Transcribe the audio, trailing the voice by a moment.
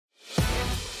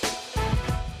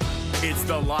It's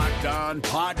the Locked On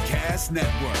Podcast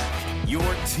Network, your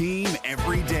team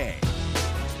every day.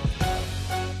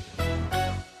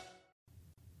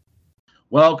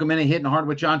 Welcome in to Hittin Hard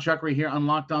with John Chuckery here on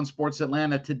Locked On Sports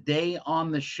Atlanta. Today on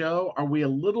the show, are we a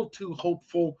little too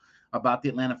hopeful about the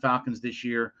Atlanta Falcons this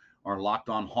year? Our Locked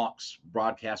On Hawks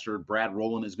broadcaster, Brad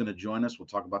Rowland, is going to join us. We'll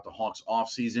talk about the Hawks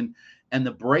offseason. And the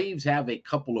Braves have a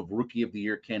couple of Rookie of the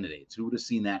Year candidates. Who would have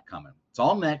seen that coming? It's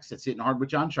all next. It's Hittin Hard with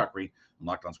John Chuckery on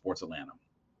Locked On Sports Atlanta.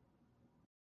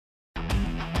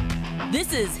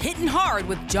 This is Hittin Hard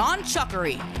with John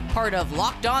Chuckery, part of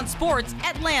Locked On Sports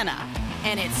Atlanta.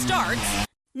 And it starts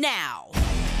now.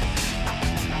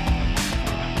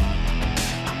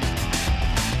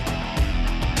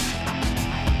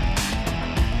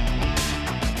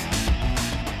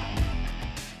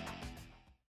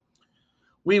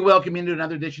 We welcome you to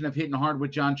another edition of Hittin Hard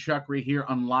with John Chuckery here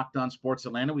on Locked On Sports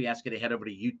Atlanta. We ask you to head over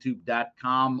to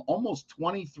youtube.com. Almost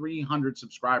 2,300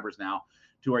 subscribers now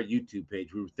to our YouTube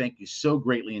page. We thank you so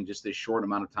greatly in just this short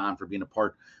amount of time for being a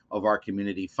part of our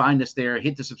community. Find us there,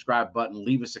 hit the subscribe button,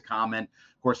 leave us a comment.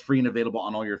 Of course, free and available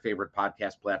on all your favorite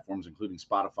podcast platforms, including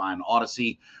Spotify and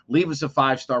Odyssey. Leave us a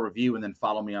 5-star review and then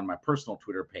follow me on my personal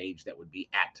Twitter page. That would be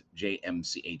at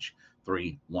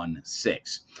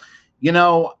JMCH316. You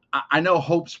know, I know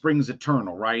hope springs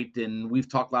eternal, right? And we've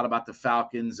talked a lot about the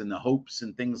Falcons and the hopes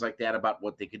and things like that about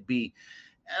what they could be.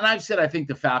 And I've said I think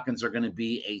the Falcons are going to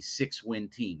be a 6-win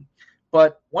team.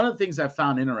 But one of the things I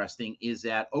found interesting is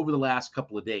that over the last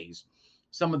couple of days,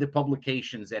 some of the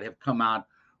publications that have come out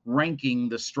ranking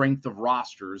the strength of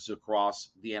rosters across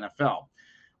the NFL.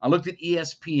 I looked at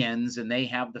ESPN's, and they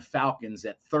have the Falcons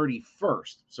at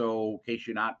 31st. So in case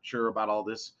you're not sure about all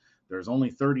this, there's only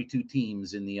 32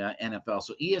 teams in the NFL.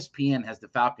 So ESPN has the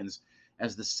Falcons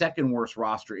as the second worst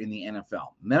roster in the NFL.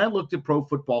 And then I looked at Pro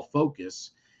Football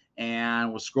Focus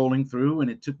and was scrolling through,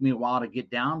 and it took me a while to get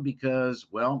down because,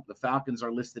 well, the Falcons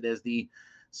are listed as the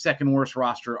second worst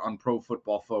roster on Pro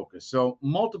Football Focus. So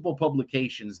multiple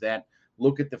publications that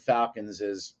look at the Falcons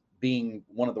as being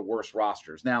one of the worst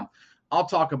rosters. Now, I'll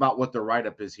talk about what the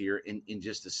write-up is here in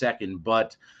just a second,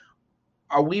 but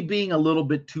are we being a little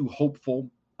bit too hopeful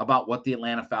about what the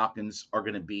Atlanta Falcons are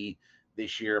going to be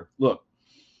this year? Look,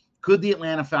 could the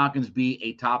Atlanta Falcons be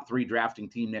a top 3 drafting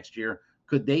team next year?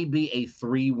 Could they be a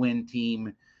 3-win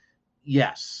team?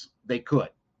 Yes, they could.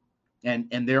 And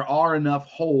there are enough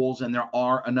holes and there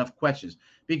are enough questions.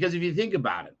 Because if you think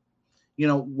about it, you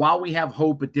know, while we have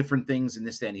hope at different things and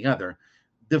this, that, and the other,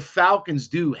 the Falcons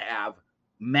do have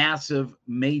massive,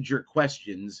 major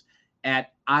questions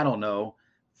at, I don't know,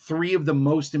 3 of the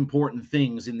most important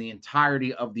things in the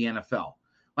entirety of the NFL.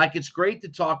 Like, it's great to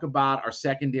talk about our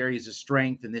secondary as a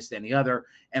strength and this, that, and the other,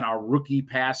 and our rookie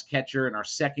pass catcher and our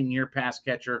second-year pass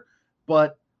catcher.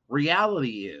 But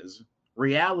reality is,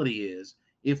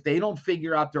 if they don't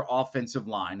figure out their offensive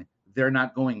line, they're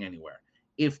not going anywhere.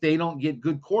 If they don't get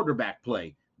good quarterback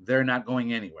play, they're not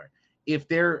going anywhere. If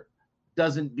there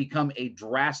doesn't become a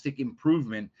drastic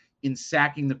improvement in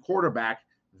sacking the quarterback,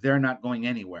 they're not going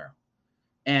anywhere.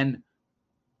 And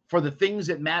for the things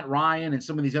that Matt Ryan and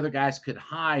some of these other guys could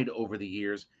hide over the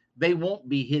years, they won't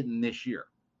be hidden this year.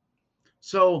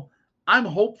 So I'm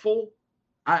hopeful.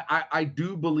 I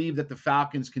do believe that the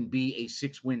Falcons can be a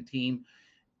 6-win team.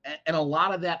 And a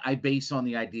lot of that I base on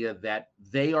the idea that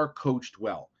they are coached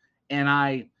well. And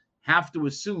I have to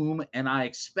assume and I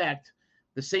expect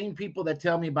the same people that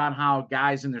tell me about how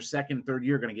guys in their second and third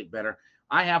year are going to get better.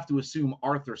 I have to assume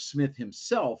Arthur Smith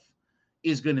himself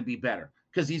is going to be better,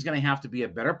 because he's going to have to be a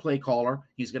better play caller.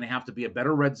 He's going to have to be a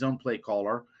better red zone play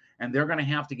caller, and they're going to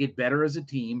have to get better as a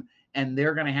team, and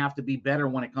they're going to have to be better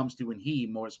when it comes to, and he,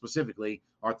 more specifically,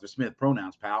 Arthur Smith,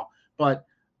 pronouns, pal, but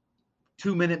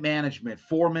 2-minute management,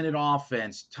 4-minute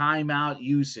offense, timeout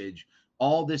usage,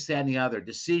 all this, that, and the other,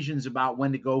 decisions about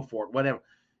when to go for it, whatever.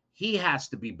 He has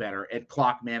to be better at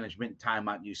clock management,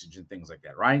 timeout usage, and things like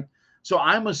that, right? So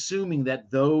I'm assuming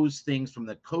that those things from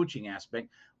the coaching aspect,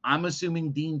 I'm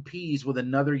assuming Dean Pease with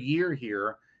another year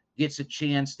here gets a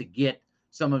chance to get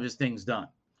some of his things done.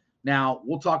 Now,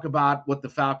 we'll talk about what the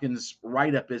Falcons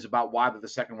write-up is about why they're the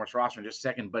second worst roster in just a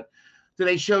second. But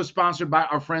today's show is sponsored by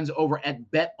our friends over at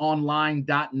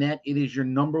betonline.net. It is your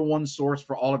number one source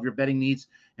for all of your betting needs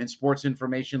and sports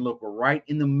information. Look, we're right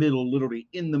in the middle, literally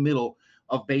in the middle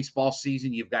of baseball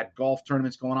season. You've got golf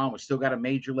tournaments going on. We've still got a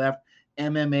major left,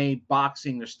 MMA,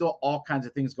 boxing. There's still all kinds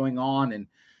of things going on. And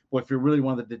well, if you're really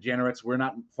one of the degenerates, we're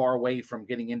not far away from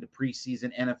getting into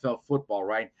preseason NFL football,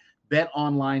 right?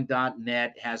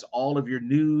 BetOnline.net has all of your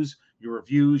news, your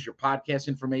reviews, your podcast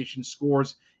information,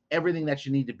 scores, everything that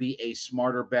you need to be a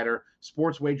smarter, better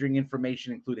sports wagering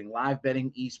information, including live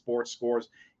betting, esports scores.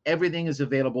 Everything is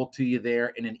available to you there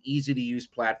in an easy-to-use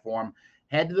platform.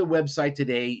 Head to the website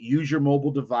today. Use your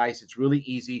mobile device. It's really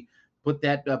easy. Put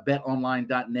that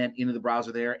betonline.net into the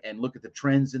browser there and look at the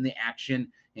trends and the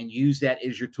action and use that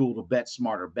as your tool to bet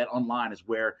smarter. BetOnline is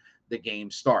where the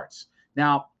game starts.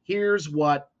 Now, here's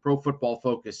what Pro Football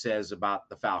Focus says about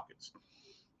the Falcons.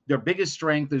 Their biggest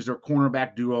strength is their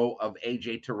cornerback duo of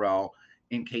A.J. Terrell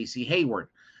and Casey Hayward.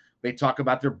 They talk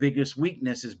about their biggest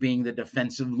weakness as being the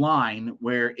defensive line,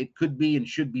 where it could be and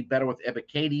should be better with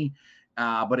Ebiketie,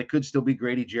 but it could still be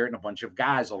Grady Jarrett and a bunch of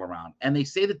guys all around. And they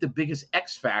say that the biggest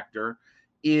X factor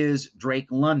is Drake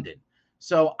London.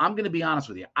 So I'm going to be honest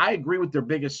with you. I agree with their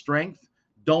biggest strength.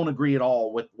 Don't agree at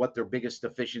all with what their biggest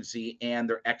deficiency and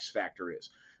their X factor is.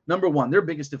 Number one, their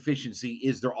biggest deficiency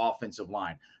is their offensive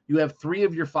line. You have 3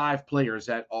 of your 5 players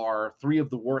that are 3 of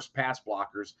the worst pass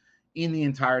blockers in the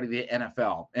entirety of the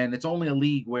NFL. And it's only a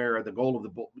league where the goal of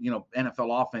the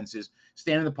NFL offense is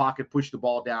stand in the pocket, push the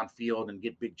ball downfield, and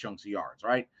get big chunks of yards,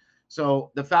 right?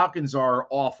 So the Falcons are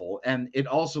awful, and it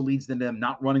also leads to them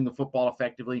not running the football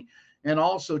effectively. And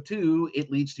also, too,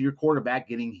 it leads to your quarterback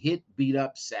getting hit, beat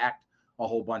up, sacked a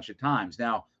whole bunch of times.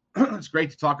 Now, it's great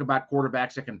to talk about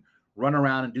quarterbacks that can run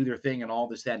around and do their thing and all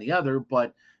this, that, and the other,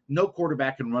 but no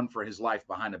quarterback can run for his life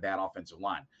behind a bad offensive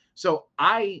line. So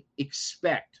I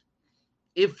expect,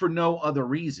 if for no other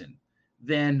reason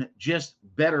than just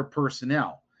better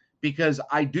personnel, because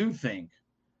I do think,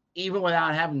 even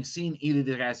without having seen either of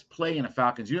the guys play in a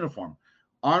Falcons uniform,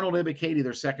 Arnold Ebiketie,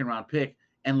 their second-round pick,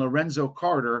 and Lorenzo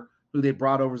Carter, who they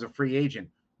brought over as a free agent,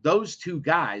 those 2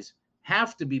 guys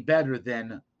have to be better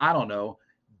than, I don't know,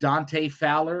 Dante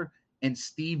Fowler and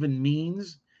Steven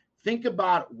Means. Think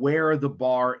about where the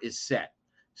bar is set.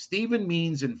 Steven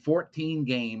Means in 14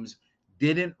 games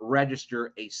didn't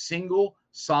register a single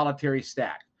solitary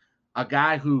stack. A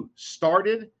guy who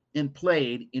started and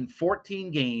played in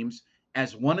 14 games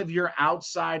as one of your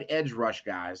outside edge rush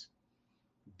guys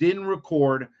didn't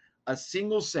record a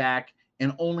single sack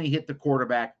and only hit the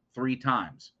quarterback 3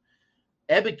 times.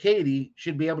 Ebiketie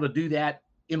should be able to do that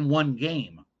in 1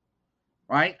 game,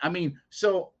 right? I mean,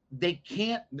 so they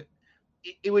can't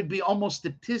 – it would be almost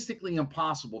statistically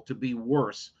impossible to be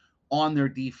worse on their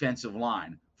defensive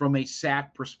line from a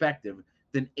sack perspective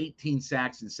than 18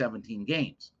 sacks in 17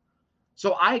 games.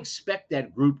 So I expect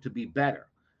that group to be better.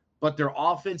 But their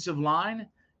offensive line,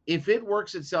 if it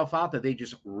works itself out that they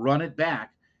just run it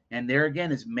back, and there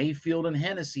again is Mayfield and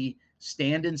Hennessy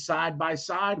standing side by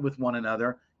side with one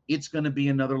another, it's going to be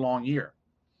another long year.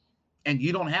 And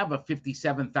you don't have a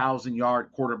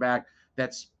 57,000-yard quarterback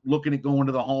that's looking at going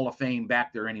to the Hall of Fame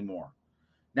back there anymore.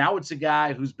 Now it's a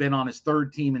guy who's been on his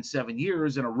 3rd team in 7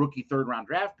 years and a rookie 3rd-round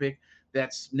draft pick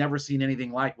that's never seen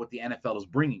anything like what the NFL is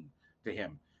bringing to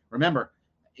him. Remember,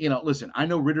 listen, I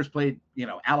know Ritter's played,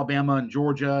 Alabama and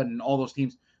Georgia and all those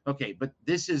teams. Okay, but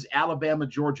this is Alabama,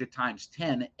 Georgia times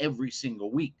 10 every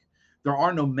single week. There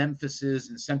are no Memphises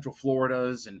and Central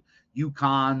Floridas and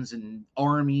UConns and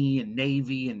Army and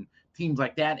Navy and teams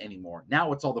like that anymore.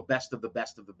 Now it's all the best of the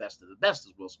best of the best of the best,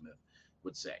 as Will Smith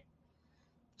would say.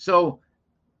 So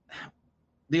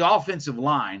the offensive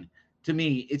line, to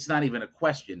me, it's not even a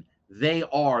question. They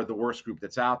are the worst group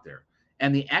that's out there.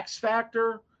 And the X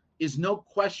factor is no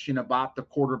question about the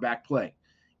quarterback play.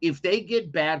 If they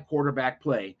get bad quarterback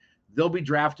play, they'll be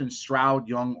drafting Stroud,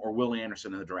 Young, or Will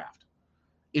Anderson in the draft.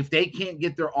 If they can't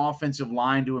get their offensive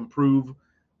line to improve,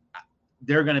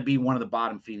 they're going to be one of the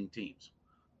bottom-feeding teams.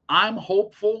 I'm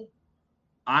hopeful.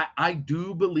 I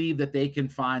do believe that they can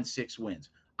find 6 wins.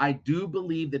 I do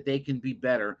believe that they can be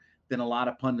better than a lot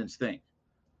of pundits think.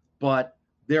 But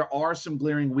there are some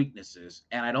glaring weaknesses,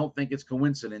 and I don't think it's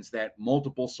coincidence that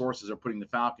multiple sources are putting the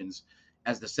Falcons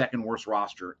as the 2nd worst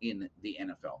roster in the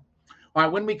NFL. All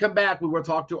right, when we come back, we will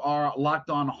talk to our Locked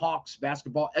On Hawks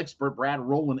basketball expert. Brad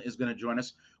Rowland is going to join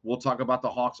us. We'll talk about the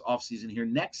Hawks offseason here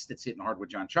next. It's Hittin' Hard with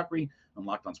John Chuckery on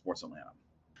Locked On Sports Atlanta.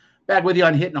 Back with you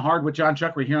on Hittin' Hard with John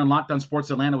Chuckery here on Locked On Sports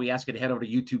Atlanta. We ask you to head over to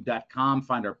youtube.com,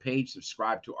 find our page,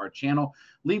 subscribe to our channel,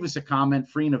 leave us a comment,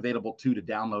 free and available to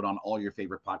download on all your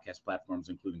favorite podcast platforms,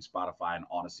 including Spotify and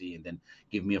Odyssey, and then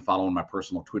give me a follow on my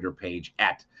personal Twitter page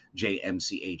at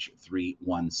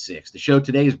JMCH316. The show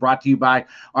today is brought to you by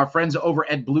our friends over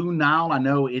at Blue Nile. I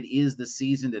know it is the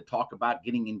season to talk about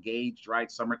getting engaged,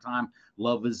 right? Summertime,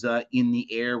 love is in the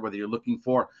air, whether you're looking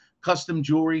for custom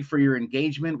jewelry for your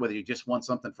engagement, whether you just want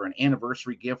something for an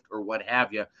anniversary gift or what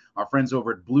have you, our friends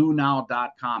over at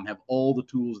BlueNile.com have all the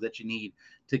tools that you need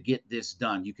to get this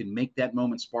done. You can make that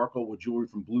moment sparkle with jewelry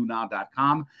from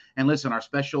BlueNile.com. And listen, our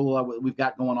special we've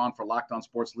got going on for Locked On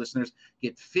Sports listeners,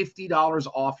 get $50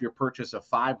 off your purchase of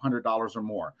 $500 or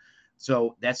more.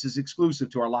 So that's is exclusive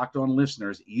to our Locked On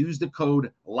listeners. Use the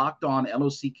code Locked On,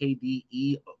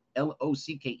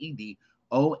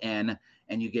 LOCKEDON,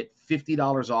 and you get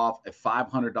 $50 off a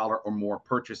 $500 or more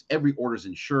purchase. Every order is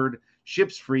insured,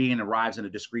 ships free, and arrives in a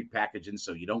discreet packaging,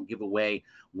 so you don't give away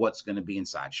what's going to be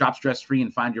inside. Shop stress-free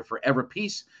and find your forever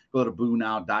peace. Go to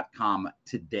BlueNile.com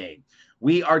today.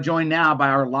 We are joined now by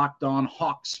our Locked On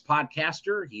Hawks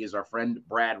podcaster. He is our friend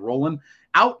Brad Rowland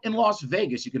out in Las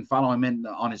Vegas. You can follow him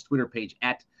on his Twitter page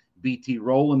at BT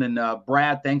Rowland. And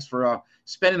Brad, thanks for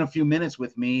spending a few minutes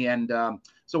with me. And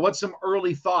so what's some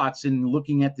early thoughts in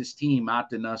looking at this team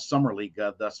out in Summer League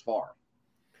thus far?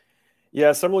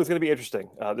 Yeah, Summer League is going to be interesting.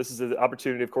 This is an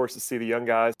opportunity, of course, to see the young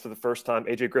guys for the first time.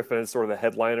 AJ Griffin is sort of the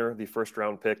headliner, the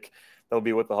first-round pick. That'll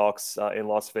be with the Hawks in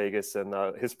Las Vegas, and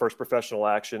his first professional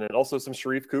action. And also some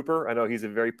Sharif Cooper. I know he's a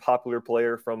very popular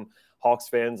player from Hawks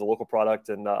fans, a local product,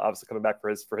 and obviously coming back for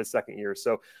his second year.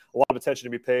 So a lot of attention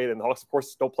to be paid. And the Hawks, of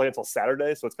course, don't play until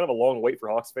Saturday, so it's kind of a long wait for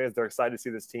Hawks fans. They're excited to see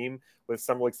this team with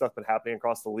Summer League stuff been happening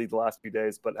across the league the last few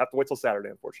days, but have to wait till Saturday,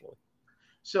 unfortunately.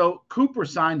 So Cooper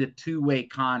signed a two-way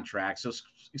contract. So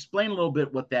explain a little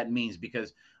bit what that means,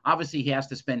 because obviously he has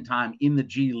to spend time in the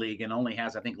G League and only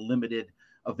has, I think, limited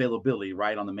availability,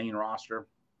 right, on the main roster.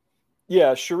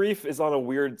 Yeah, Sharif is on a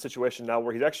weird situation now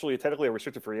where he's actually technically a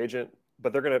restricted free agent,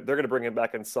 but they're gonna bring him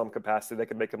back in some capacity. They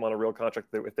can make him on a real contract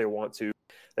if they want to.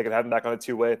 They can have him back on a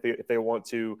two-way if they want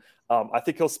to. I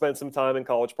think he'll spend some time in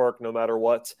College Park no matter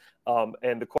what.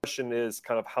 And the question is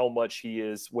kind of how much he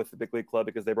is with the big league club,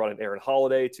 because they brought in Aaron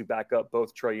Holiday to back up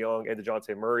both Trae Young and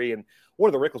DeJounte Murray. And one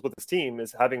of the wrinkles with this team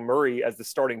is having Murray as the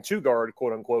starting two guard,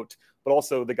 quote unquote, but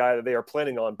also the guy that they are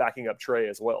planning on backing up Trae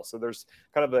as well. So there's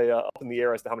kind of a up in the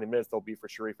air as to how many minutes there'll be for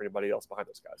Sharif or anybody else behind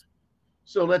those guys.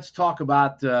 So let's talk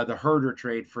about the Herder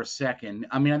trade for a second.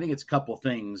 I mean, I think it's a couple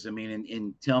things. I mean,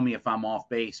 and tell me if I'm off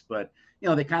base, but, you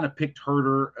know, they kind of picked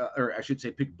Herder, or I should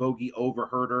say picked Bogey over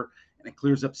Herder, and it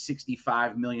clears up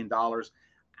 $65 million.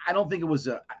 I don't think it was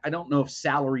I don't know if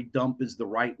salary dump is the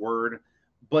right word,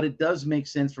 but it does make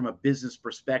sense from a business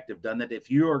perspective, doesn't it? If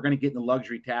you are going to get in the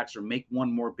luxury tax or make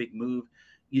one more big move,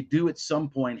 you do at some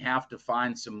point have to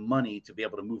find some money to be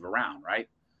able to move around, right?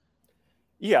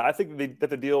 Yeah, I think that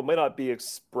the deal may not be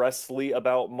expressly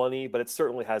about money, but it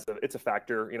certainly it's a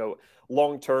factor. You know,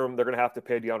 long term, they're going to have to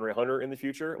pay DeAndre Hunter in the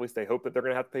future. At least they hope that they're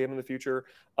going to have to pay him in the future.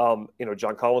 You know,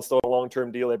 John Collins still on a long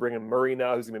term deal. They bring in Murray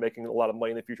now, who's going to be making a lot of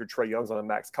money in the future. Trae Young's on a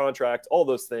max contract. All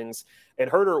those things. And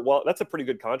Herder, well, that's a pretty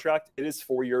good contract. It is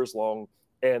 4 years long.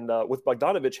 And with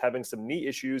Bogdanovich having some knee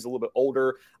issues, a little bit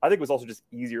older, I think it was also just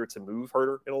easier to move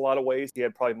Herder in a lot of ways. He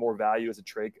had probably more value as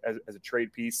a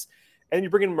trade piece. And you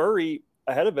bring in Murray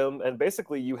ahead of him, and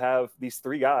basically you have these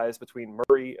three guys between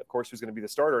Murray, of course, who's going to be the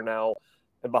starter now,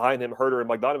 and behind him, Herder and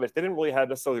Bogdanovich. They didn't really have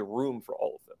necessarily room for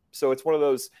all of them. So it's one of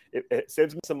those, it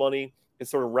saves them some money. It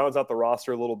sort of rounds out the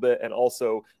roster a little bit, and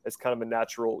also it's kind of a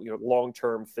natural, you know,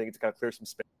 long-term thing to kind of clear some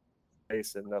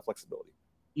space and flexibility.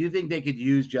 You think they could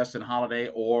use Justin Holiday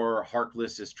or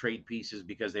Harkless as trade pieces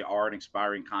because they are in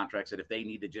expiring contracts, that if they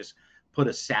need to just put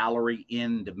a salary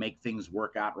in to make things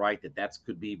work out right, that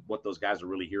could be what those guys are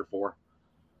really here for?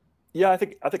 Yeah, I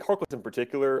think Harkless in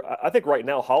particular. I think right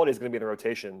now Holiday is going to be in the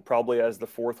rotation, probably as the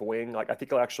fourth wing. Like, I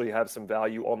think he'll actually have some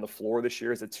value on the floor this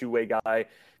year as a two-way guy, kind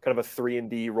of a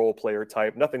 3-and-D role player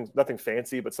type. Nothing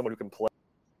fancy, but someone who can play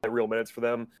real minutes for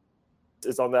them.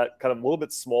 Is on that kind of a little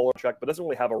bit smaller track, but doesn't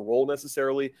really have a role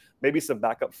necessarily. Maybe some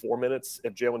backup 4 minutes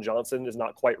if Jalen Johnson is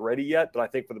not quite ready yet. But I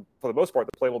think for the most part,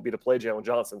 the plan will be to play Jalen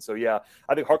Johnson. So yeah,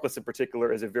 I think Harkless in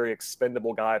particular is a very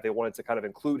expendable guy if they wanted to kind of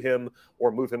include him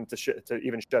or move him to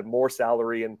even shed more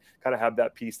salary and kind of have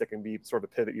that piece that can be sort of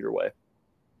a pivot either way.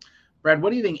 Brad, what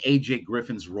do you think AJ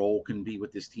Griffin's role can be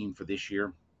with this team for this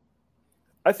year?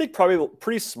 I think probably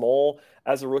pretty small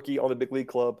as a rookie on the big league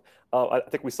club. I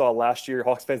think we saw last year,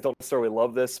 Hawks fans don't necessarily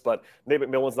love this, but Nate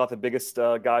McMillan's not the biggest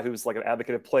guy who's like an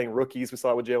advocate of playing rookies. We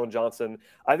saw it with Jalen Johnson.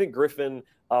 I think Griffin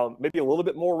maybe a little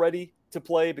bit more ready to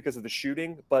play because of the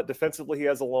shooting, but defensively he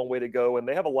has a long way to go, and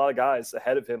they have a lot of guys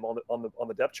ahead of him on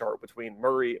the depth chart between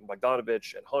Murray and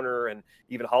Bogdanovich and Hunter and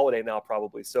even Holiday now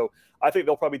probably. So I think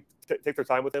they'll probably take their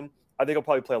time with him. I think he'll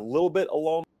probably play a little bit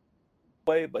along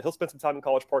way, but he'll spend some time in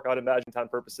College Park, I'd imagine, time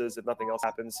purposes if nothing else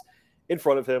happens in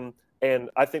front of him.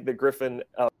 And I think that Griffin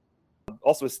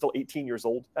Also is still 18 years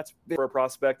old. That's for a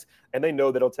prospect, and they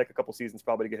know that it'll take a couple seasons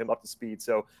probably to get him up to speed.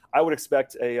 So I would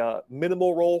expect a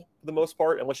minimal role for the most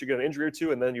part, unless you get an injury or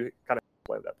two, and then you kind of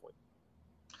play at that point.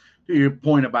 To your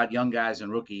point about young guys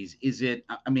and rookies, is it?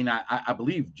 I mean, I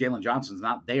believe Jalen Johnson's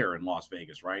not there in Las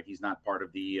Vegas, right? He's not part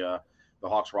of the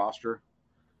Hawks roster.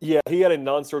 Yeah, he had a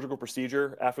non-surgical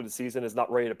procedure after the season, is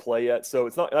not ready to play yet. So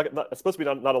it's it's supposed to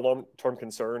be not a long-term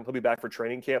concern. He'll be back for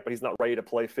training camp, but he's not ready to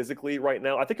play physically right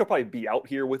now. I think he'll probably be out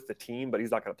here with the team, but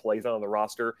he's not going to play. He's not on the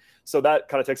roster. So that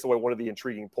kind of takes away one of the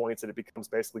intriguing points, and it becomes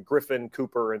basically Griffin,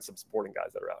 Cooper, and some supporting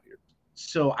guys that are out here.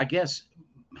 So I guess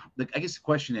the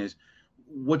question is,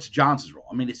 what's Johnson's role?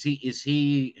 I mean, is he is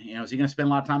he going to spend a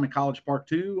lot of time in College Park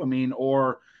too? I mean,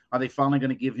 or are they finally going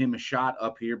to give him a shot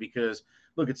up here? Because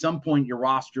look, at some point, your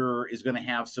roster is going to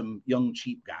have some young,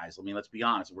 cheap guys. I mean, let's be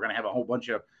honest. We're going to have a whole bunch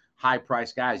of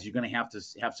high-priced guys. You're going to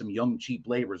have some young, cheap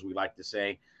laborers, we like to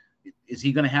say. Is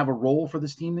he going to have a role for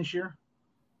this team this year?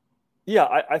 Yeah,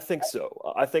 I think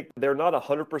so. I think they're not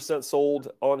 100%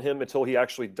 sold on him until he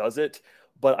actually does it.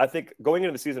 But I think going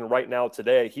into the season right now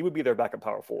today, he would be their backup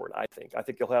power forward, I think. I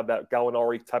think he'll have that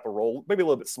Gallinari type of role, maybe a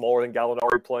little bit smaller than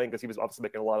Gallinari playing because he was obviously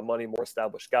making a lot of money, more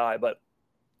established guy. But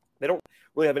they don't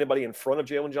really have anybody in front of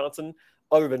Jalen Johnson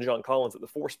other than John Collins at the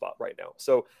 4 spot right now.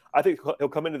 So I think he'll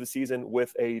come into the season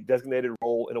with a designated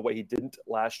role in a way he didn't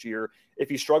last year. If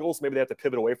he struggles, maybe they have to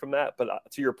pivot away from that. But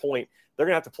to your point, they're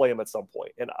going to have to play him at some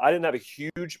point. And I didn't have a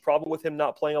huge problem with him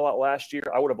not playing a lot last year.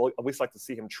 I would have at least liked to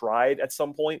see him tried at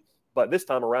some point. But this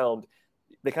time around,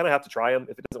 they kind of have to try him.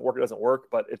 If it doesn't work, it doesn't work.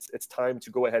 But it's time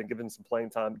to go ahead and give him some playing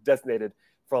time designated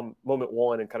from moment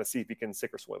one and kind of see if he can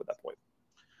sink or swim at that point.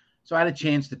 So I had a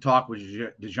chance to talk with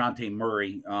DeJounte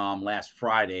Murray last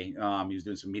Friday. He was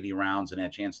doing some media rounds and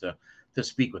had a chance to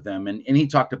speak with them. And he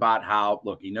talked about how,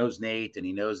 look, he knows Nate and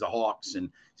he knows the Hawks, and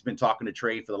he's been talking to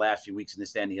Trey for the last few weeks and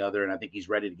this, that, and the other, and I think he's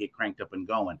ready to get cranked up and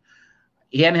going.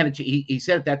 He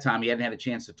said at that time he hadn't had a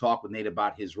chance to talk with Nate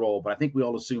about his role, but I think we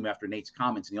all assume after Nate's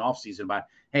comments in the offseason about,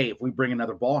 hey, if we bring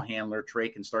another ball handler, Trey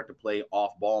can start to play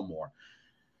off ball more.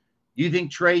 Do you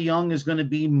think Trae Young is going to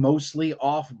be mostly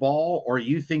off ball, or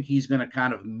you think he's going to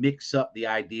kind of mix up the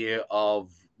idea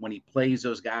of when he plays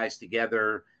those guys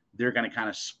together, they're going to kind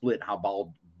of split how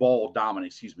ball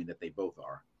dominant, that they both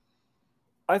are?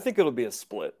 I think it'll be a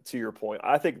split, to your point.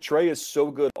 I think Trae is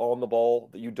so good on the ball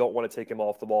that you don't want to take him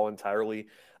off the ball entirely.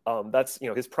 That's,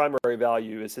 his primary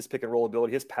value is his pick and roll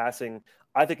ability. His passing,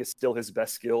 I think, is still his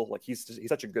best skill. Like he's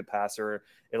such a good passer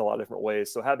in a lot of different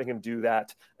ways. So having him do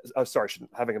that,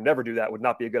 having him never do that would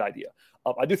not be a good idea.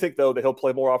 I do think, though, that he'll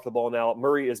play more off the ball now.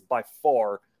 Murray is by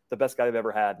far the best guy they've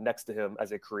ever had next to him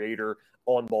as a creator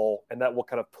on ball, and that will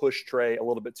kind of push Trae a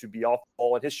little bit to be off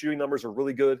ball. And his shooting numbers are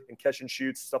really good in catch and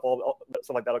shoots, stuff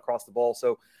like that across the ball.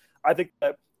 So I think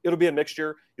that it'll be a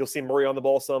mixture. You'll see Murray on the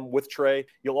ball some with Trae.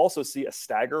 You'll also see a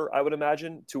stagger, I would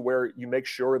imagine, to where you make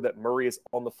sure that Murray is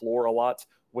on the floor a lot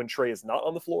when Trae is not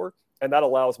on the floor. And that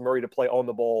allows Murray to play on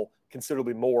the ball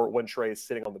considerably more when Trae is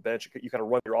sitting on the bench. You kind of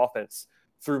run your offense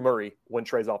through Murray when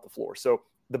Trae's off the floor. So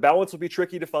the balance will be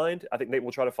tricky to find. I think Nate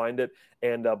will try to find it.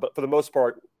 And but for the most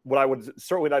part, what I would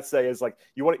certainly not say is like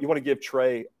you want to give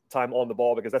Trae time on the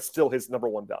ball because that's still his number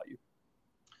one value.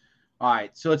 All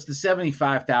right, so it's the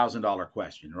 $75,000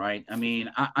 question, right? I mean,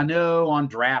 I know on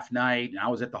draft night, and I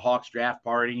was at the Hawks draft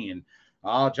party, and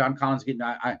John Collins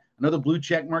I know the blue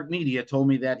checkmark media told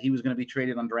me that he was going to be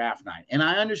traded on draft night, and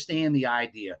I understand the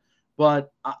idea,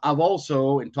 but I've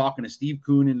also, in talking to Steve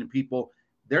Koonin and people,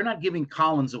 they're not giving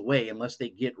Collins away unless they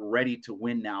get ready to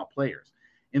win now players.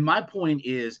 And my point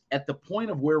is, at the point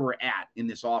of where we're at in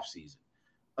this offseason,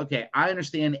 okay, I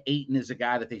understand Ayton is a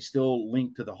guy that they still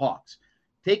link to the Hawks.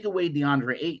 Take away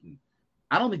DeAndre Ayton,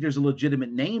 I don't think there's a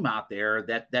legitimate name out there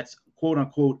that's quote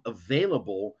unquote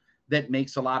available that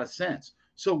makes a lot of sense.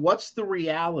 So what's the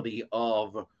reality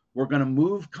of we're going to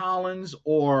move Collins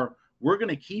or we're going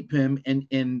to keep him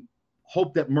and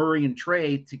hope that Murray and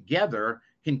Trae together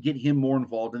can get him more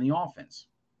involved in the offense?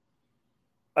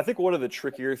 I think one of the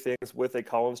trickier things with a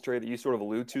Collins trade that you sort of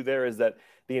allude to there is that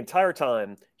the entire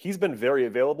time he's been very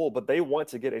available, but they want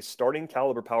to get a starting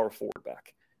caliber power forward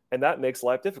back. And that makes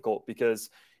life difficult because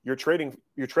you're trading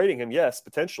him, yes,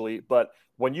 potentially, but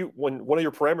when one of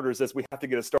your parameters is we have to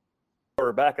get a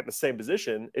starter back at the same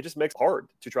position, it just makes it hard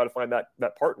to try to find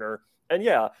that partner. And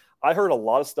yeah, I heard a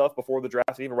lot of stuff before the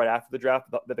draft, even right after the draft,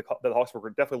 that the Hawks were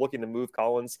definitely looking to move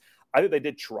Collins. I think they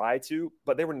did try to,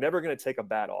 but they were never going to take a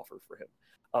bad offer for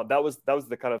him. That was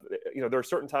the kind of, there are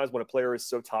certain times when a player is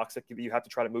so toxic that you have to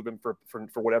try to move him for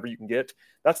whatever you can get.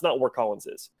 That's not where Collins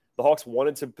is. The Hawks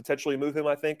wanted to potentially move him,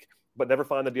 I think, but never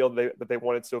find the deal that they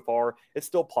wanted so far. It's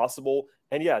still possible.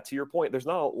 And yeah, to your point, there's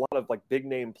not a lot of like big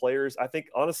name players. I think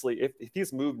honestly, if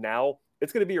he's moved now,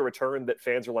 it's going to be a return that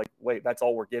fans are like, wait, that's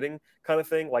all we're getting kind of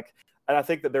thing. Like, and I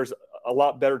think that there's a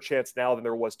lot better chance now than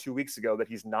there was 2 weeks ago that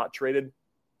he's not traded.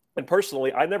 And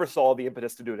personally, I never saw the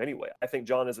impetus to do it anyway. I think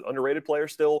John is an underrated player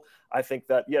still. I think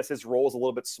that, yes, his role is a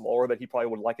little bit smaller than he probably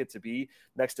would like it to be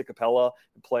next to Capella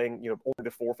and playing, only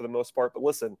the 4 for the most part. But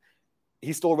listen,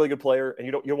 he's still a really good player, and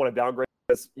you don't want to downgrade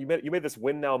this. You made this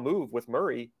win now move with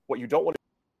Murray. What you don't want to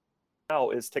do now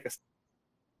is take a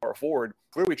step forward,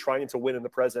 clearly trying to win in the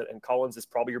present, and Collins is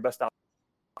probably your best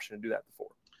option to do that before.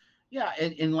 Yeah,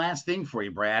 and last thing for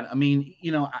you, Brad. I mean,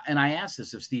 and I asked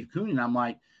this of Steve Cooney, and I'm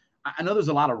like, I know there's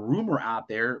a lot of rumor out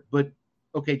there, but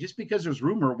okay, just because there's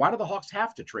rumor, why do the Hawks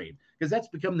have to trade? Because that's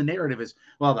become the narrative is,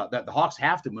 well, the Hawks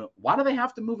have to move. Why do they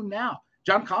have to move him now?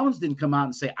 John Collins didn't come out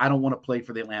and say, I don't want to play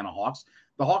for the Atlanta Hawks.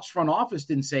 The Hawks front office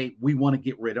didn't say, we want to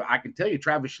get rid of. I can tell you,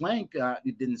 Travis Schlenk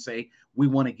didn't say, we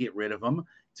want to get rid of him.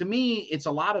 To me, it's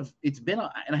been,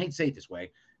 and I hate to say it this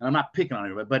way, and I'm not picking on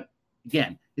anybody, but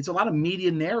again, it's a lot of media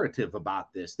narrative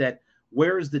about this, that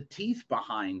where's the teeth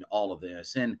behind all of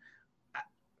this? And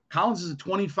Collins is a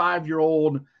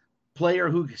 25-year-old player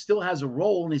who still has a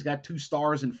role, and he's got 2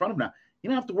 stars in front of him now. You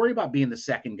don't have to worry about being the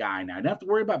second guy now. You don't have to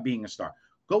worry about being a star.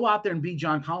 Go out there and be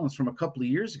John Collins from a couple of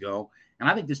years ago, and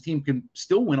I think this team can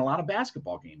still win a lot of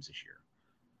basketball games this year.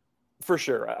 For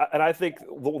sure. And I think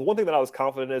the one thing that I was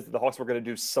confident is that the Hawks were going to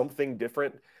do something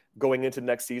different going into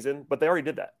next season, but they already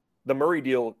did that. The Murray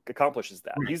deal accomplishes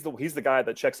that. Right. He's the guy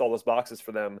that checks all those boxes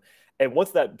for them. And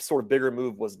once that sort of bigger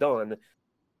move was done,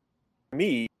 for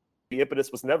me, the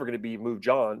impetus was never going to be move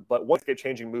John, but once the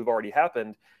changing move already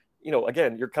happened,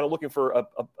 again, you're kind of looking for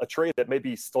a trade that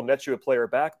maybe still nets you a player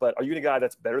back, but are you a guy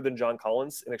that's better than John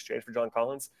Collins in exchange for John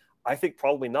Collins? I think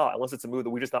probably not, unless it's a move that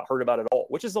we just not heard about at all,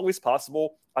 which is always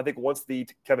possible. I think once the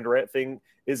Kevin Durant thing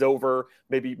is over,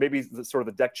 maybe the sort of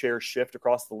the deck chairs shift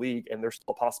across the league, and there's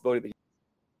still a possibility that he's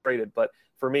traded. But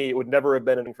for me, it would never have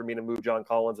been anything for me to move John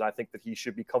Collins, and I think that he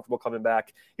should be comfortable coming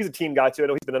back. He's a team guy too. I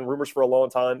know he's been in rumors for a long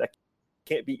time. That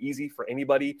can't be easy for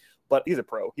anybody, but he's a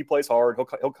pro. He plays hard.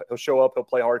 He'll show up. He'll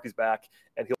play hard if he's back,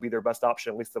 and he'll be their best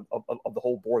option, at least of the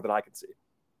whole board that I can see.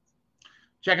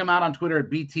 Check him out on Twitter at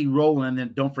BT Rowland.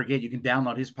 And don't forget, you can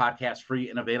download his podcast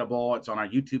free and available. It's on our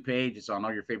YouTube page. It's on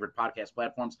all your favorite podcast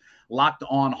platforms. Locked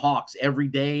On Hawks every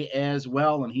day as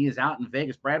well. And he is out in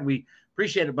Vegas. Brad, we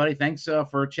appreciate it, buddy. Thanks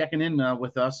for checking in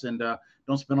with us. And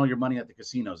don't spend all your money at the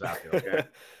casinos out there, okay?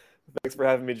 Thanks for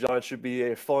having me, John. It should be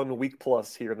a fun week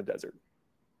plus here in the desert.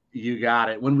 You got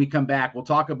it. When we come back, we'll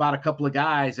talk about a couple of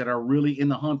guys that are really in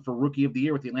the hunt for Rookie of the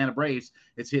Year with the Atlanta Braves.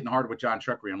 It's Hittin' Hard with John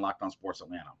Chuckery on Locked On Sports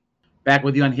Atlanta. Back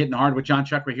with you on Hittin' Hard with John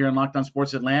Chuckery here on Locked On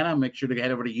Sports Atlanta. Make sure to head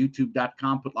over to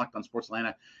youtube.com, put Locked On Sports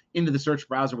Atlanta into the search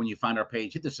browser. When you find our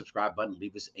page, hit the subscribe button,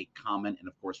 leave us a comment, and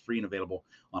of course, free and available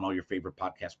on all your favorite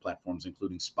podcast platforms,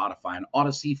 including Spotify and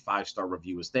Odyssey. 5-star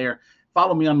review is there.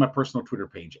 Follow me on my personal Twitter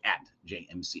page at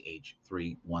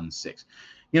JMCH316.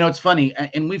 It's funny,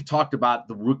 and we've talked about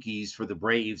the rookies for the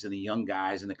Braves and the young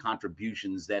guys and the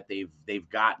contributions that they've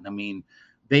gotten. I mean,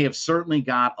 they have certainly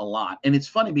got a lot. And it's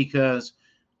funny because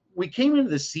we came into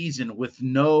the season with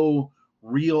no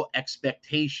real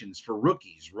expectations for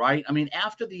rookies, right? I mean,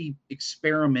 after the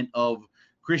experiment of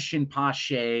Christian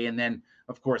Pache, and then,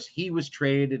 of course, he was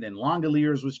traded, and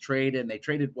Langoliers was traded, and they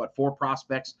traded, 4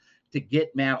 prospects to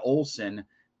get Matt Olson.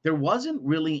 There wasn't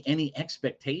really any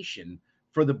expectation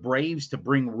for the Braves to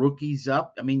bring rookies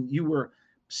up. I mean, you were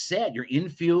set. Your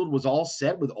infield was all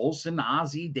set with Olson,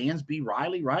 Ozzie, Dansby,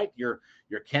 Riley, right? Your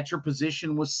catcher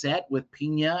position was set with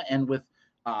Pena and with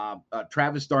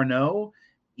Travis d'Arnaud.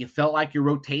 You felt like your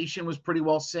rotation was pretty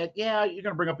well set. Yeah, you're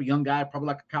going to bring up a young guy, probably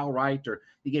like a Kyle Wright, or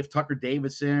you gave Tucker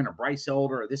Davidson or Bryce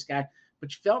Elder or this guy,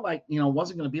 but you felt like, it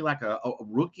wasn't going to be like a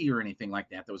rookie or anything like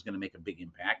that was going to make a big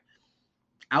impact.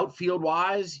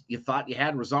 Outfield-wise, you thought you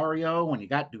had Rosario, and you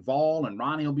got Duvall, and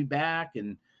Ronnie will be back,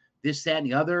 and this, that, and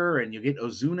the other, and you get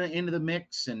Ozuna into the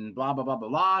mix, and blah, blah, blah, blah,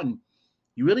 blah, and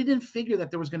you really didn't figure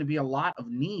that there was going to be a lot of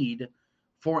need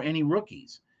for any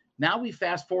rookies. Now we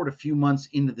fast forward a few months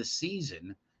into the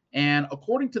season, and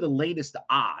according to the latest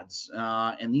odds,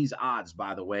 and these odds,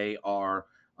 by the way, are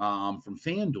from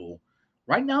FanDuel,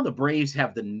 right now the Braves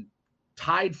have the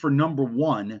tied for number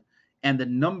 1 and the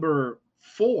number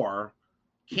 4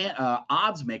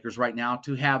 odds makers right now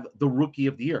to have the Rookie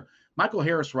of the Year. Michael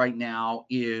Harris right now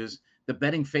is the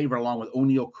betting favorite along with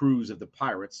O'Neal Cruz of the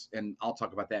Pirates, and I'll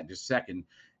talk about that in just a second.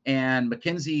 And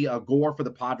Mackenzie Gore for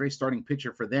the Padres, starting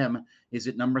pitcher for them, is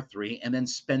at number 3. And then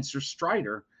Spencer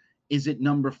Strider is at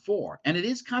number 4. And it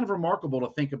is kind of remarkable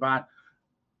to think about.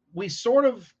 We sort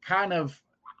of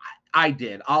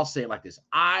I'll say it like this.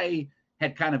 I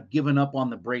had kind of given up on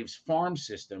the Braves farm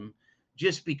system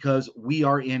just because we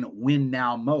are in win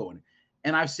now mode.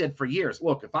 And I've said for years,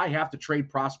 look, if I have to trade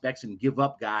prospects and give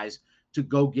up guys to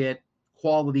go get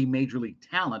quality major league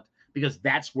talent because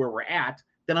that's where we're at,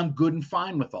 then I'm good and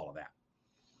fine with all of that.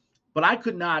 But I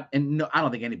could not, and no, I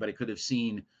don't think anybody could have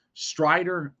seen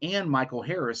Strider and Michael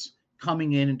Harris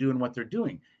coming in and doing what they're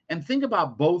doing. And think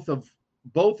about both of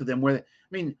them.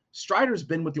 Strider's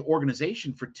been with the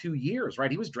organization for 2 years,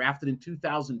 right? He was drafted in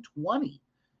 2020,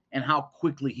 and how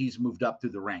quickly he's moved up through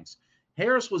the ranks.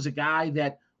 Harris was a guy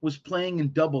that was playing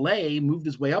in Double-A, moved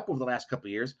his way up over the last couple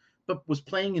of years, but was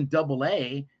playing in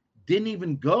Double-A, didn't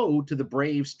even go to the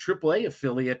Braves Triple-A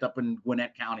affiliate up in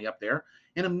Gwinnett County up there,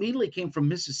 and immediately came from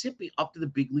Mississippi up to the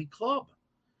big league club.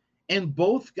 And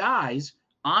both guys,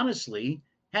 honestly,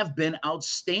 have been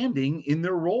outstanding in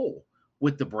their role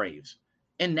with the Braves.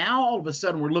 And now all of a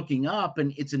sudden we're looking up,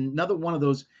 and it's another one of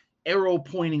those arrow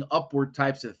pointing upward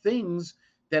types of things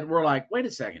that we're like, wait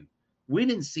a second, we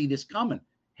didn't see this coming.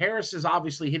 Harris is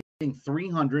obviously hitting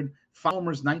 300, 5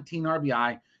 homers, 19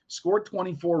 RBI, scored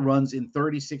 24 runs in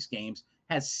 36 games,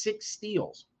 has 6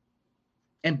 steals.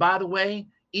 And by the way,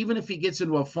 even if he gets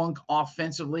into a funk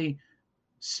offensively,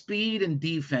 speed and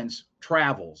defense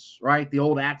travels, right? The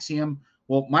old axiom.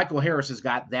 Well, Michael Harris has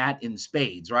got that in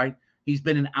spades, right? He's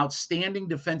been an outstanding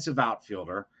defensive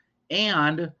outfielder.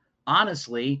 And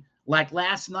honestly, like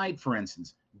last night, for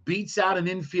instance, beats out an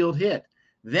infield hit.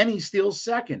 Then he steals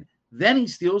second. Then he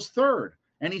steals third.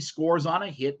 And he scores on a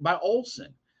hit by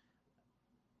Olsen.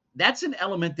 That's an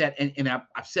element that, and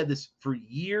I've said this for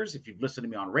years. If you've listened to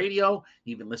me on radio,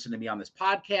 even listened to me on this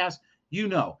podcast, you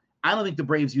know, I don't think the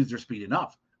Braves use their speed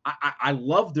enough. I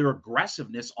love their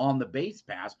aggressiveness on the base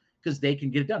pass because they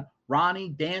can get it done.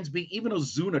 Ronnie, Dansby, even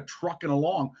Ozuna trucking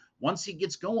along. Once he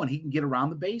gets going, he can get around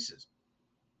the bases.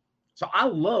 So I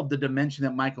love the dimension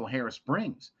that Michael Harris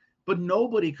brings, but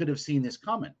nobody could have seen this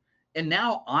coming. And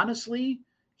now, honestly,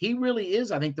 he really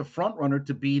is, I think, the front runner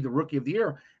to be the Rookie of the Year.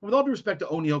 And with all due respect to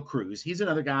O'Neal Cruz, he's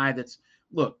another guy that's,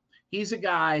 look, he's a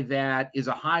guy that is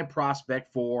a high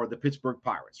prospect for the Pittsburgh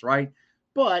Pirates, right?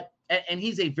 But, and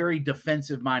he's a very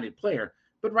defensive-minded player,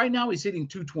 but right now he's hitting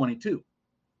 222.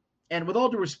 And with all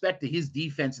due respect to his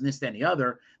defense and this, that, and the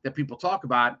other that people talk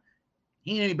about,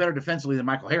 he ain't any better defensively than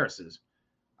Michael Harris is.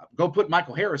 Go put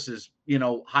Michael Harris's,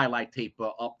 highlight tape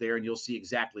up there, and you'll see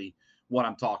exactly what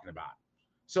I'm talking about.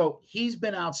 So he's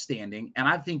been outstanding, and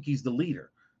I think he's the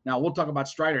leader. Now, we'll talk about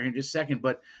Strider here in just a second,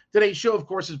 but today's show, of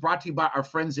course, is brought to you by our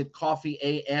friends at Coffee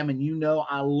AM, and you know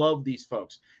I love these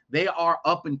folks. They are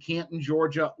up in Canton,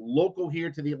 Georgia, local here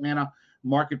to the Atlanta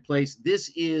marketplace.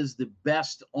 This is the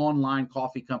best online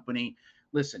coffee company.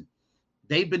 Listen,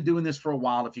 they've been doing this for a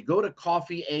while. If you go to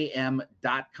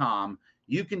coffeeam.com,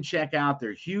 you can check out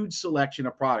their huge selection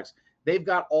of products. They've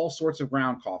got all sorts of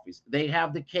ground coffees. They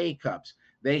have the K-Cups.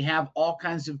 They have all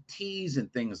kinds of teas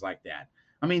and things like that.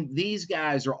 I mean, these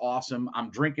guys are awesome. I'm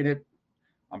drinking it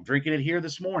here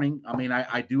this morning. I mean,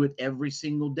 I do it every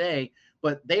single day,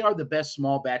 but they are the best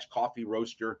small batch coffee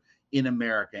roaster in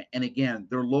America. And again,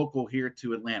 they're local here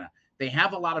to Atlanta. They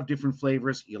have a lot of different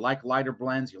flavors. You like lighter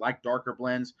blends, you like darker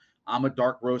blends. I'm a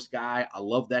dark roast guy. I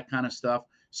love that kind of stuff.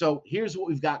 So here's what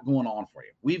we've got going on for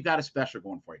you. We've got a special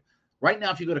going for you. Right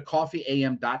now, if you go to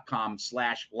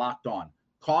coffeeam.com/lockedon,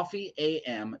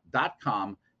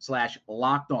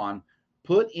 coffeeam.com/lockedon,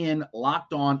 put in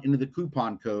locked on into the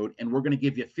coupon code, and we're going to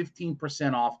give you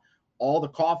 15% off all the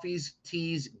coffees,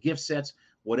 teas, gift sets,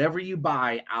 whatever you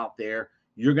buy out there,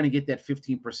 you're going to get that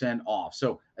 15% off.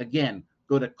 So again,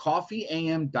 go to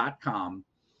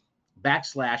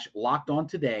coffeeam.com/locked on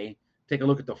today. Take a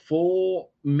look at the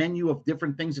full menu of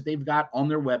different things that they've got on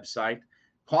their website,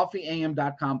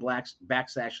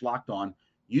 coffeeam.com/locked on.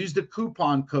 Use the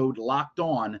coupon code locked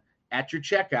on at your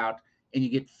checkout, and you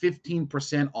get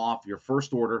 15% off your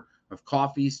first order of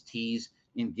coffees, teas,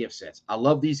 and gift sets. I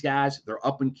love these guys. They're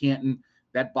up in Canton.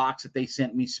 That box that they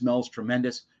sent me smells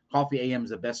tremendous. Coffee AM is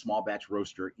the best small batch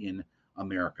roaster in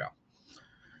America.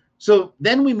 So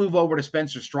then we move over to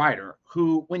Spencer Strider,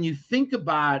 who, when you think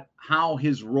about how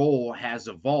his role has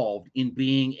evolved in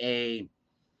being a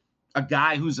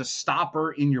guy who's a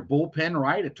stopper in your bullpen,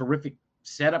 right? A terrific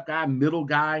setup guy, middle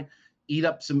guy, eat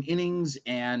up some innings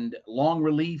and long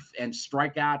relief and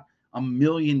strike out a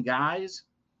million guys.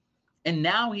 And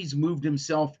now he's moved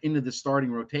himself into the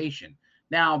starting rotation.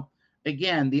 Now,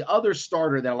 again, the other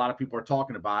starter that a lot of people are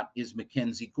talking about is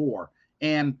Mackenzie Gore,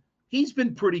 and he's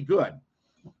been pretty good.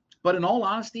 But in all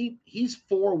honesty, he's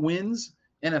 4 wins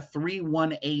and a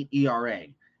 3.18 ERA.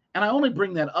 And I only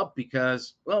bring that up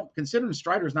because, well, considering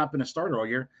Strider's not been a starter all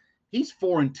year, he's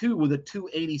 4-2 with a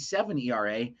 2.87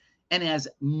 ERA and has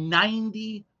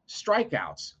 90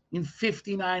 strikeouts in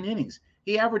 59 innings.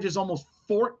 He averages almost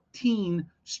 14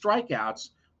 strikeouts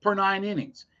per 9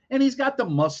 innings. And he's got the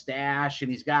mustache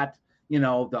and he's got, the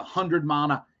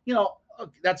 100-mile,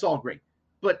 that's all great.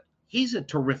 But he's a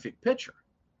terrific pitcher.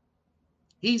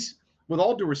 He's, with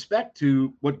all due respect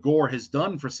to what Gore has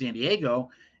done for San Diego,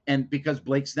 and because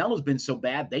Blake Snell has been so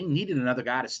bad, they needed another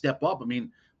guy to step up. I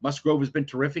mean, Musgrove has been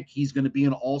terrific. He's going to be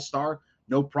an all-star.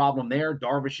 No problem there.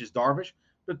 Darvish is Darvish.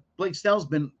 But Blake Snell's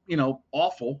been,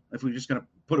 awful, if we're just going to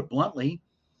put it bluntly.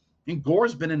 And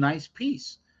Gore's been a nice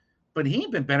piece. But he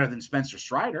ain't been better than Spencer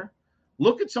Strider.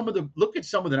 Look at some of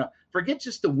the forget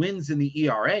just the wins in the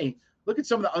ERA. Look at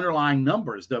some of the underlying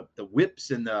numbers, the whips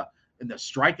and the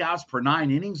strikeouts per 9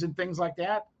 innings and things like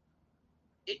that.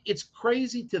 It's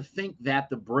crazy to think that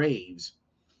the Braves,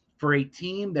 for a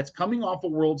team that's coming off a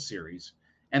World Series,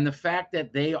 and the fact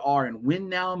that they are in win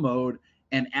now mode,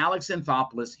 and Alex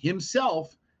Anthopoulos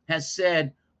himself has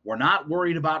said, we're not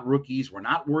worried about rookies. We're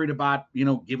not worried about,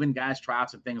 giving guys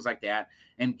tryouts and things like that.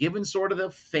 And given sort of the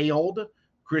failed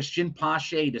Christian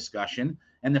Pache discussion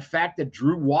and the fact that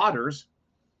Drew Waters,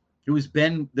 who has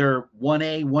been their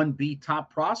 1A, 1B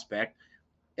top prospect,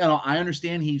 I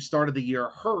understand he started the year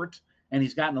hurt and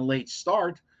he's gotten a late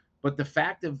start, but the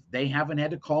fact that they haven't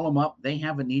had to call him up, they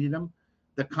haven't needed him,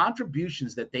 the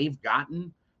contributions that they've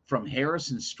gotten from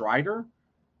Harris and Strider,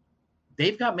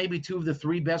 they've got maybe 2 of the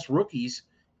 3 best rookies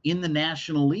in the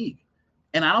National League.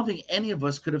 And I don't think any of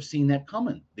us could have seen that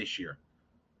coming this year.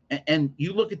 And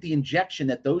you look at the injection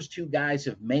that those 2 guys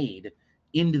have made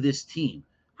into this team,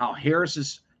 how Harris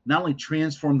has not only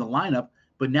transformed the lineup,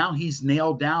 but now he's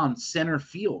nailed down center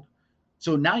field.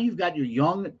 So now you've got your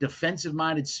young,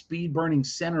 defensive-minded, speed-burning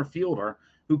center fielder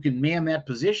who can man that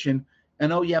position.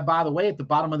 And, oh, yeah, by the way, at the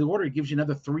bottom of the order, it gives you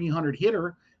another 300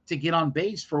 hitter to get on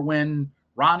base for when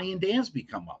Ronnie and Dansby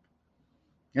come up.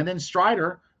 And then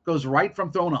Strider goes right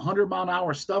from throwing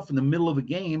 100-mile-an-hour stuff in the middle of a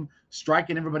game,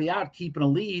 striking everybody out, keeping a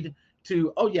lead,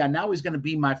 to, oh, yeah, now he's going to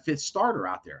be my 5th starter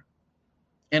out there.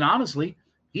 And honestly,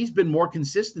 he's been more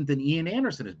consistent than Ian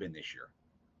Anderson has been this year.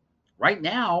 Right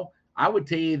now, I would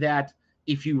tell you that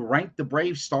if you rank the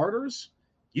Braves starters,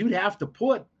 you'd have to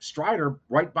put Strider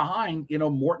right behind,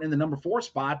 Morton in the number 4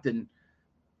 spot and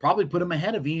probably put him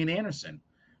ahead of Ian Anderson.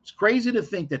 It's crazy to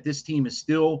think that this team is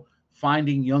still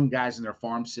finding young guys in their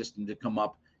farm system to come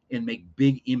up and make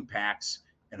big impacts,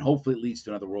 and hopefully it leads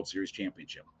to another World Series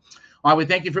championship. All right, we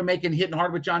thank you for making Hittin'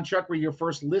 Hard with John Chuckery your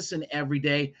first listen every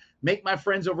day. Make my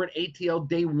friends over at ATL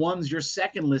Day Ones your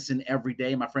second listen every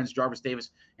day. My friends Jarvis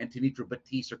Davis and Tanitra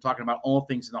Batiste are talking about all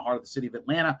things in the heart of the city of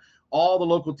Atlanta. All the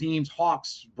local teams,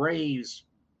 Hawks, Braves,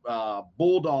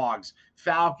 Bulldogs,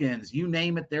 Falcons, you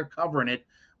name it, they're covering it.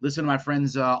 Listen to my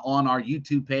friends on our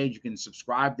YouTube page. You can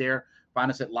subscribe there. Find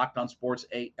us at Locked On Sports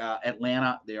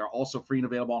Atlanta. They are also free and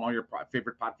available on all your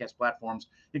favorite podcast platforms,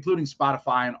 including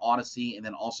Spotify and Odyssey. And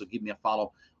then also give me a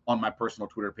follow on my personal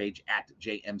Twitter page at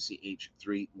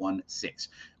JMCH316.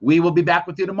 We will be back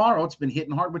with you tomorrow. It's been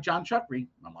Hittin' Hard with John Chuckery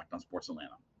on Locked On Sports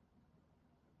Atlanta.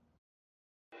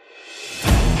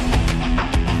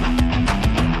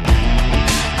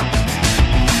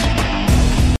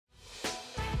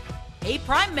 Hey,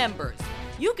 Prime members,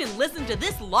 you can listen to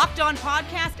this Locked On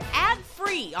podcast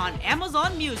ad-free on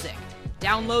Amazon Music.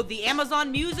 Download the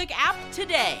Amazon Music app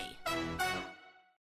today.